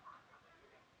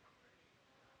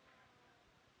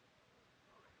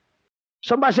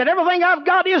 Somebody said, everything I've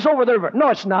got is over the river. No,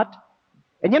 it's not.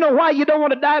 And you know why you don't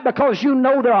want to die? Because you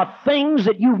know there are things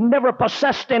that you've never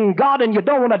possessed in God, and you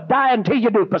don't want to die until you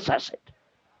do possess it.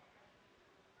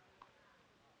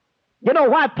 You know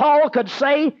why Paul could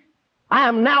say, I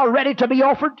am now ready to be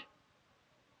offered?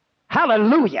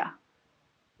 Hallelujah.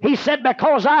 He said,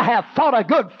 because I have fought a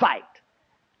good fight.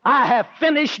 I have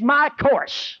finished my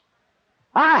course.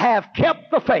 I have kept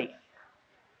the faith.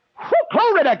 Whew,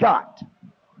 glory to God.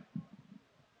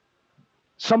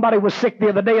 Somebody was sick the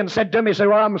other day and said to me,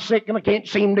 well, I'm sick and I can't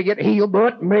seem to get healed,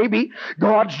 but maybe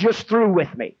God's just through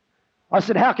with me. I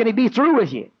said, how can He be through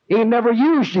with you? He never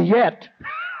used you yet.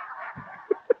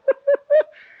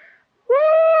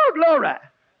 Woo, glory.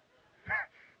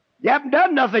 You haven't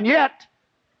done nothing yet.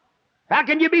 How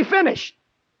can you be finished?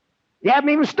 You haven't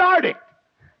even started.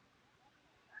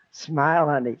 Smile,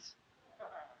 honeys.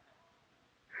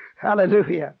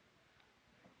 Hallelujah.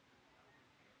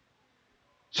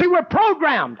 See, we're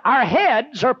programmed. Our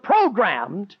heads are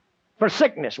programmed for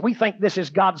sickness. We think this is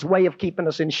God's way of keeping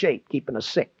us in shape, keeping us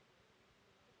sick.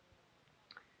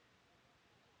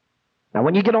 Now,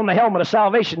 when you get on the helmet of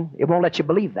salvation, it won't let you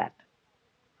believe that.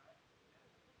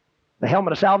 The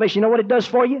helmet of salvation, you know what it does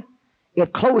for you?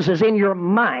 It closes in your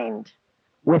mind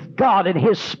with God and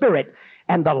His Spirit,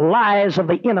 and the lies of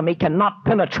the enemy cannot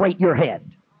penetrate your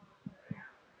head.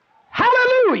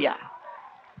 Hallelujah!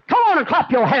 Come on and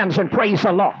clap your hands and praise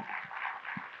the Lord.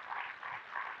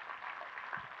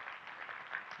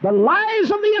 The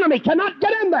lies of the enemy cannot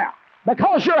get in there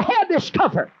because your head is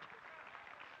covered.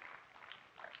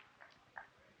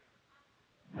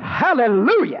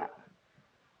 Hallelujah.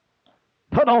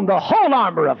 Put on the whole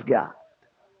armor of God.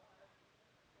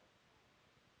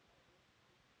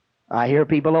 I hear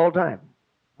people all the time.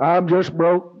 I'm just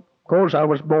broke. Of course, I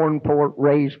was born poor,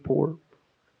 raised poor.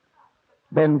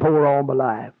 Been poor all my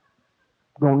life.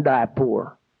 Gonna die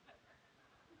poor.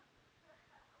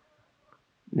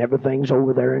 And everything's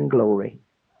over there in glory.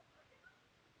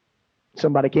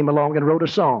 Somebody came along and wrote a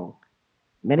song.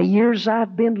 Many years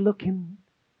I've been looking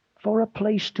for a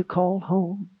place to call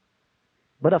home,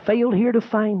 but I failed here to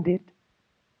find it,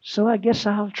 so I guess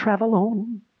I'll travel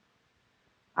on.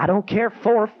 I don't care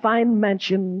for fine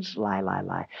mansions,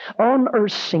 lie, on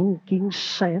earth's sinking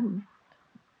sand.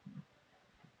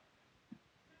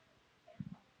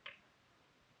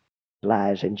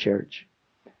 Lies in church.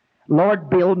 Lord,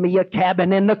 build me a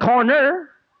cabin in the corner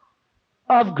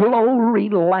of glory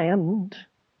land.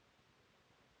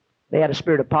 They had a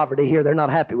spirit of poverty here. They're not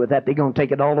happy with that. They're going to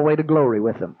take it all the way to glory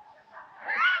with them.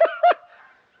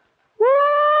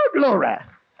 Woo, glory.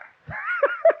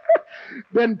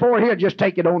 Then poor here, just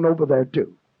take it on over there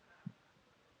too.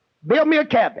 Build me a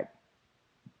cabin.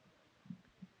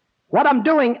 What I'm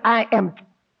doing, I am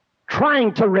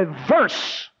trying to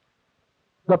reverse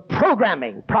the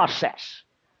programming process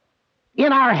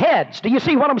in our heads. Do you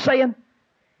see what I'm saying?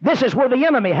 This is where the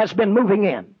enemy has been moving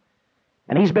in.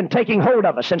 And he's been taking hold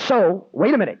of us. And so,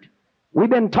 wait a minute. We've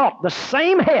been taught the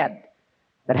same head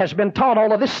that has been taught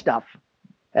all of this stuff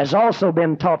has also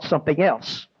been taught something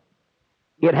else.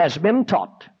 It has been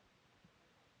taught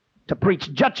to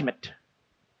preach judgment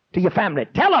to your family.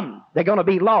 Tell them they're going to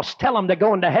be lost. Tell them they're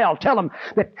going to hell. Tell them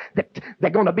that they're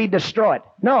going to be destroyed.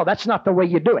 No, that's not the way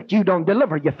you do it. You don't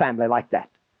deliver your family like that.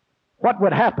 What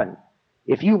would happen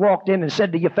if you walked in and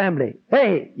said to your family,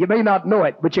 hey, you may not know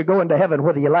it, but you're going to heaven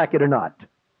whether you like it or not?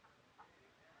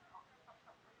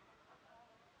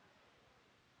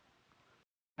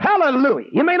 Hallelujah.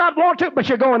 You may not want to, but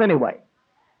you're going anyway.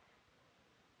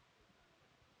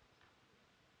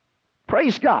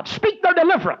 Praise God. Speak their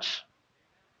deliverance.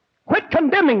 Quit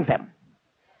condemning them.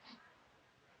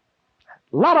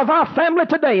 A lot of our family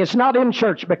today is not in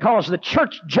church because the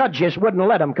church judges wouldn't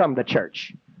let them come to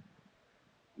church.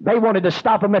 They wanted to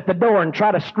stop them at the door and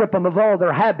try to strip them of all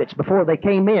their habits before they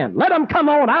came in. Let them come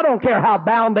on. I don't care how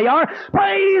bound they are.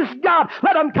 Praise God.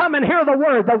 Let them come and hear the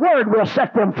Word. The Word will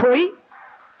set them free.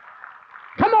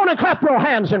 Come on and clap your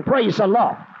hands and praise the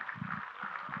Lord.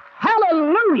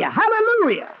 Hallelujah.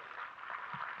 Hallelujah.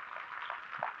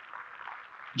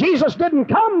 Jesus didn't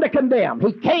come to condemn.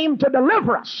 He came to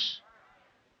deliver us.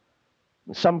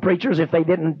 Some preachers, if they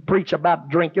didn't preach about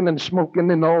drinking and smoking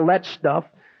and all that stuff,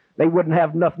 they wouldn't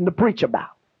have nothing to preach about.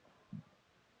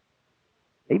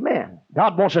 Amen.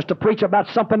 God wants us to preach about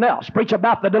something else. Preach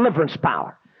about the deliverance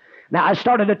power. Now, I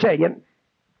started to tell you,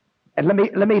 and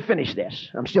let me finish this.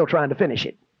 I'm still trying to finish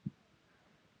it.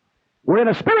 We're in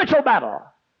a spiritual battle.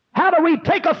 How do we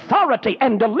take authority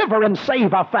and deliver and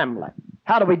save our family?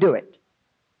 How do we do it?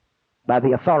 By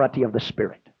the authority of the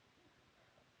Spirit.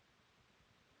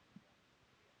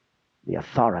 The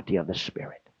authority of the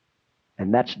Spirit.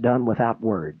 And that's done without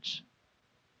words.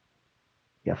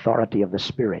 The authority of the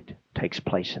Spirit takes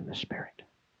place in the Spirit.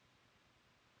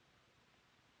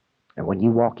 And when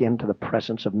you walk into the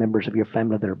presence of members of your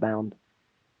family that are bound,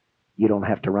 you don't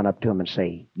have to run up to them and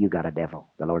say, you got a devil.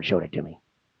 The Lord showed it to me.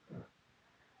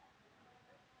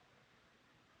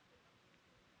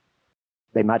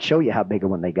 They might show you how big a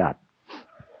one they got.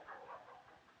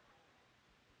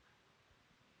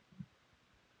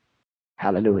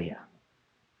 Hallelujah.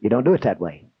 You don't do it that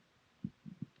way.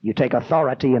 You take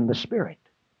authority in the Spirit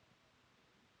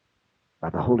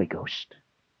by the Holy Ghost.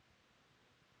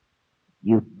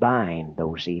 You bind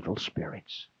those evil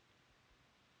spirits.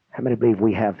 How many believe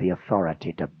we have the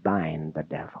authority to bind the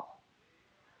devil?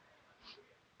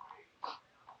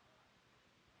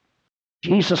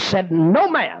 Jesus said, no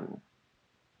man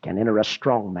can enter a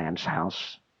strong man's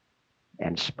house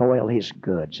and spoil his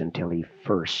goods until he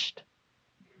first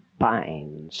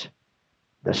binds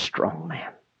the strong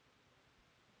man.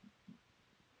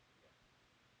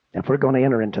 If we're going to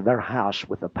enter into their house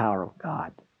with the power of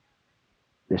God,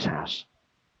 this house,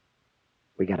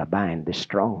 we got to bind this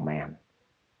strong man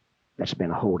that's been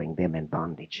holding them in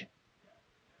bondage.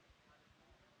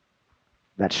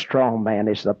 That strong man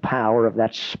is the power of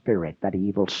that spirit, that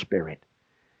evil spirit.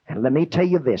 And let me tell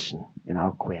you this, and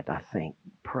I'll quit, I think.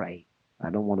 Pray. I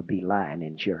don't want to be lying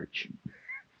in church.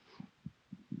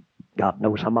 God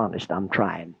knows I'm honest. I'm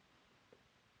trying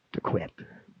to quit.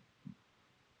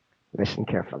 Listen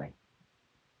carefully.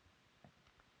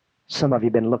 Some of you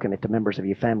have been looking at the members of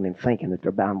your family and thinking that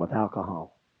they're bound with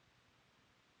alcohol.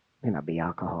 It may not be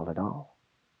alcohol at all.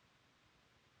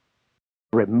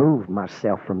 Remove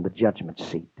myself from the judgment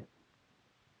seat.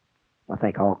 I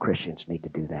think all Christians need to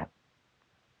do that.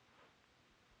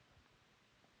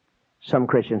 Some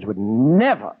Christians would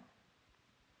never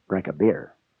drink a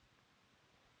beer.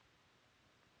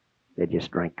 They just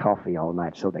drink coffee all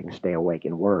night so they can stay awake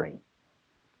and worry.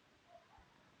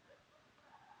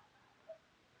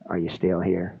 Are you still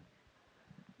here?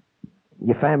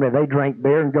 Your family, they drink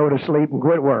beer and go to sleep and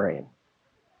quit worrying.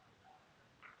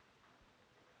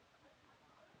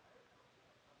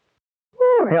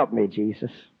 Oh, help me,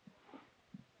 Jesus.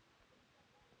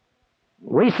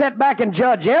 We sit back and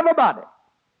judge everybody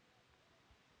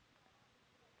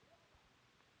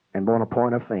and want to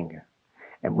point a finger.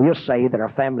 And we'll say that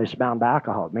our family's bound by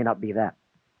alcohol. It may not be that.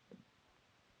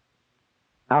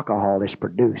 Alcohol is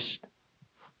produced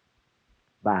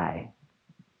by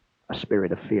a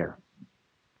spirit of fear.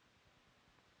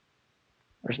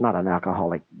 There's not an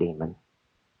alcoholic demon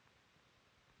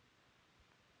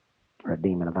or a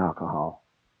demon of alcohol.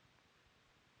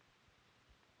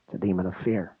 It's a demon of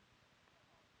fear.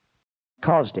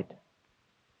 Caused it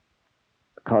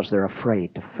because they're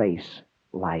afraid to face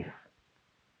life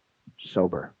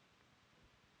sober.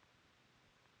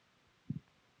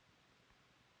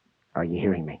 Are you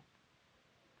hearing me?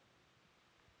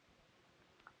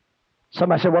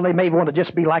 Somebody said, well, they may want to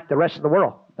just be like the rest of the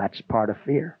world. That's part of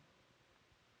fear.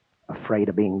 Afraid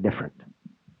of being different.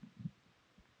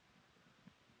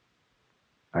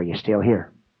 Are you still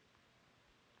here?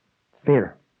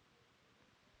 Fear.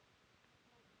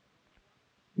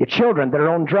 Your children that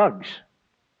are on drugs.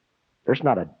 There's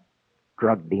not a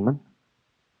drug demon.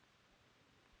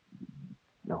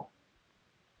 No.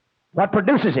 What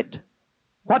produces it?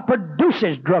 What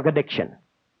produces drug addiction?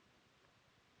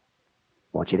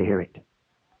 I want you to hear it.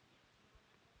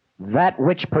 That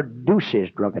which produces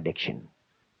drug addiction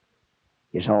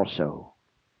is also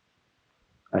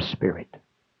a spirit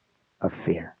of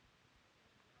fear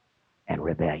and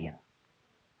rebellion.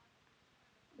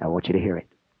 I want you to hear it.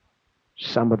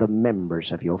 Some of the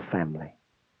members of your family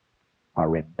are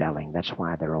rebelling. That's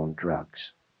why they're on drugs.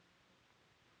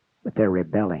 But they're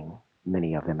rebelling,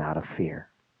 many of them out of fear.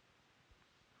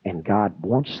 And God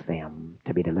wants them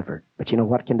to be delivered. But you know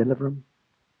what can deliver them?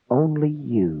 Only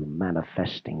you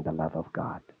manifesting the love of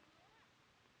God.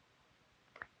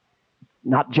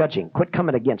 Not judging. Quit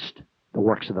coming against the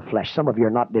works of the flesh. Some of you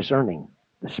are not discerning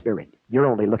the Spirit. You're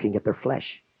only looking at their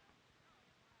flesh.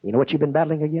 You know what you've been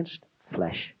battling against?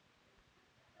 Flesh.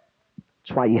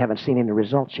 That's why you haven't seen any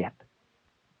results yet.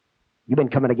 You've been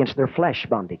coming against their flesh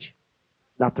bondage,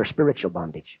 not their spiritual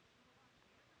bondage.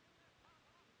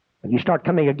 When you start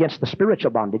coming against the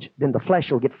spiritual bondage, then the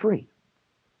flesh will get free.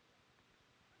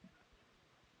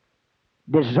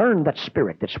 Discern that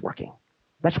spirit that's working.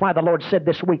 That's why the Lord said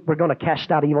this week we're going to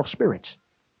cast out evil spirits.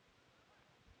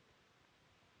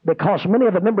 Because many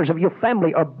of the members of your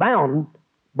family are bound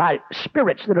by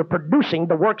spirits that are producing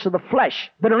the works of the flesh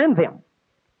that are in them.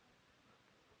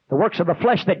 The works of the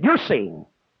flesh that you're seeing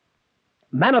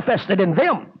manifested in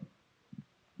them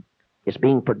is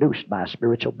being produced by a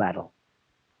spiritual battle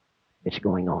that's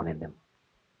going on in them.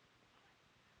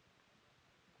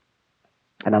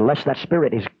 And unless that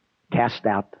spirit is cast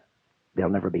out, they'll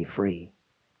never be free.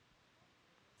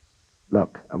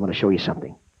 Look, I want to show you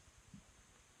something.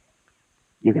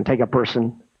 You can take a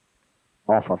person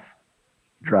off of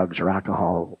drugs or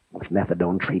alcohol with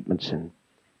methadone treatments and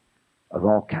of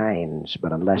all kinds,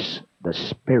 but unless the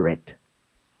spirit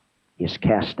is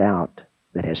cast out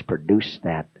that has produced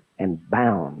that and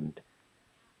bound,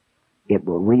 it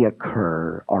will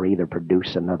reoccur or either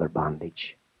produce another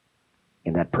bondage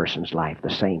in that person's life, the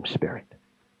same spirit.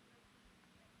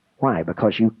 Why?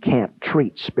 Because you can't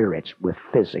treat spirits with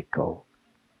physical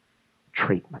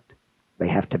treatment. They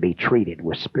have to be treated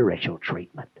with spiritual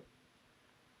treatment.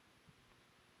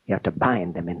 You have to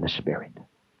bind them in the spirit.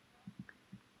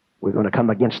 We're going to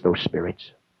come against those spirits.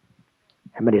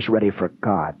 How many is ready for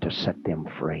God to set them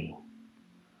free?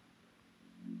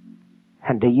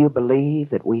 And do you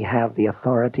believe that we have the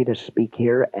authority to speak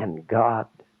here and God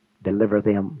deliver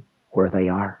them where they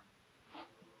are?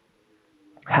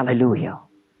 Hallelujah.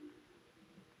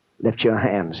 Lift your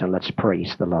hands and let's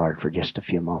praise the Lord for just a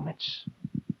few moments.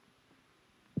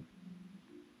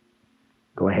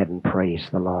 Go ahead and praise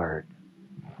the Lord.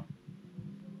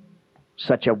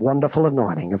 Such a wonderful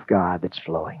anointing of God that's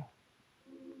flowing.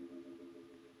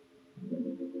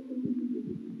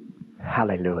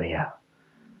 Hallelujah.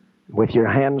 With your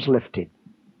hands lifted,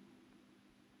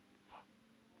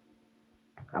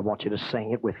 I want you to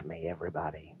sing it with me,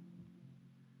 everybody.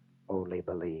 only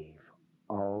believe,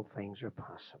 all things are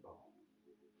possible.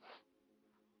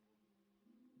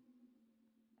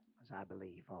 As I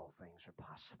believe, all things are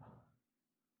possible.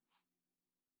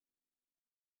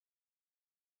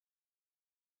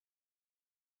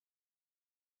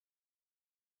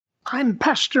 I'm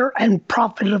pastor and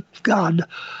prophet of God,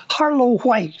 Harlow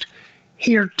White,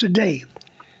 here today.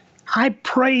 I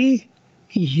pray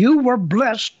you were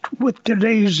blessed with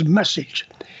today's message.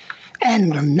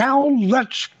 And now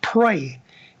let's pray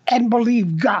and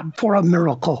believe God for a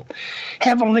miracle.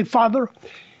 Heavenly Father,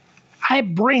 I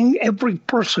bring every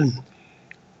person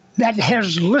that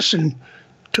has listened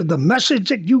to the message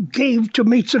that you gave to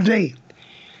me today.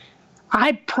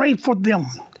 I pray for them,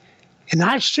 and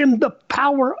I send the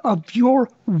power of your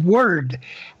word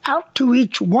out to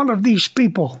each one of these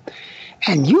people.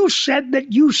 And you said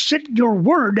that you sent your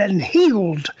word and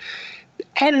healed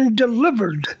and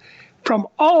delivered from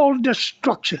all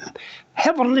destruction.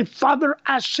 Heavenly Father,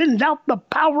 I send out the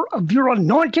power of your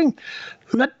anointing.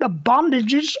 Let the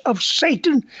bondages of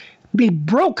Satan be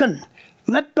broken.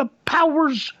 Let the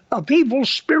powers of evil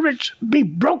spirits be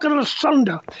broken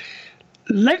asunder.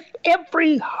 Let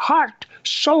every heart,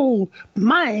 soul,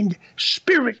 mind,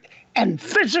 spirit, and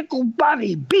physical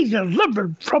body be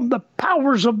delivered from the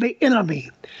powers of the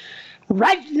enemy.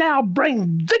 Right now,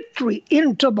 bring victory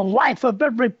into the life of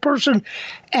every person,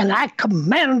 and I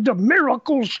command the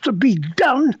miracles to be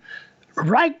done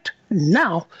right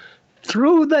now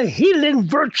through the healing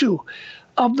virtue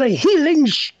of the healing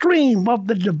stream of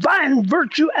the divine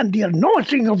virtue and the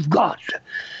anointing of God.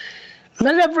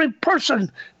 Let every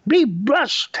person be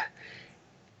blessed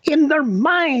in their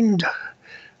mind.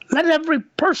 Let every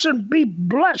person be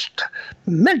blessed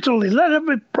mentally. Let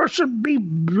every person be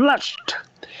blessed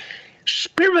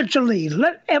spiritually.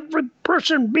 Let every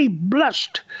person be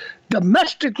blessed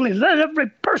domestically. Let every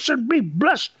person be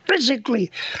blessed physically.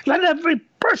 Let every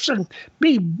person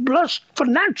be blessed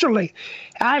financially.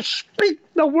 I speak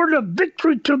the word of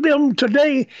victory to them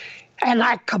today, and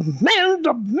I command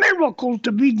a miracle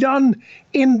to be done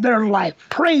in their life.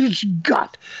 Praise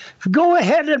God. Go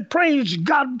ahead and praise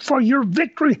God for your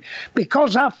victory,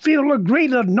 because I feel a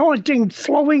great anointing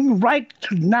flowing right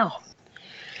now.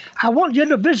 I want you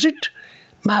to visit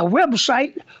my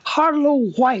website,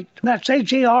 Harlow White. That's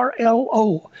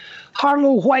Harlo.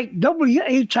 Harlow White,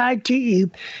 WHITE,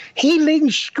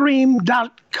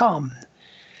 healingstream.com.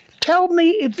 Tell me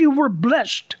if you were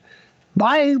blessed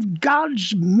by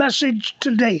God's message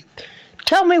today.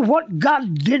 Tell me what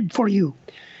God did for you.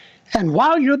 And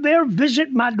while you're there,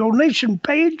 visit my donation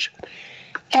page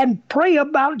and pray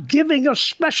about giving a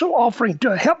special offering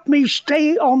to help me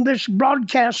stay on this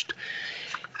broadcast.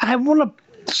 I want to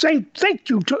say thank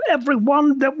you to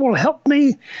everyone that will help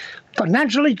me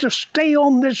financially to stay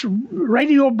on this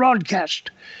radio broadcast.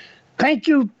 Thank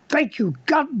you. Thank you.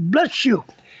 God bless you.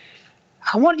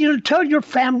 I want you to tell your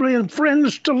family and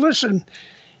friends to listen.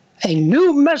 A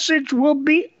new message will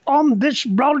be on this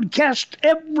broadcast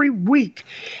every week.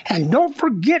 And don't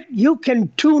forget, you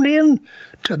can tune in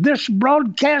to this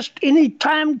broadcast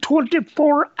anytime,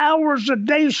 24 hours a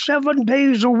day, 7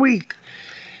 days a week.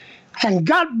 And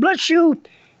God bless you,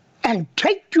 and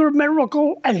take your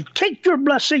miracle and take your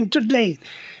blessing today.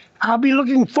 I'll be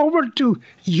looking forward to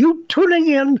you tuning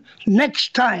in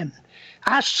next time.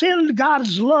 I send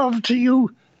God's love to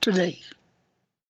you today.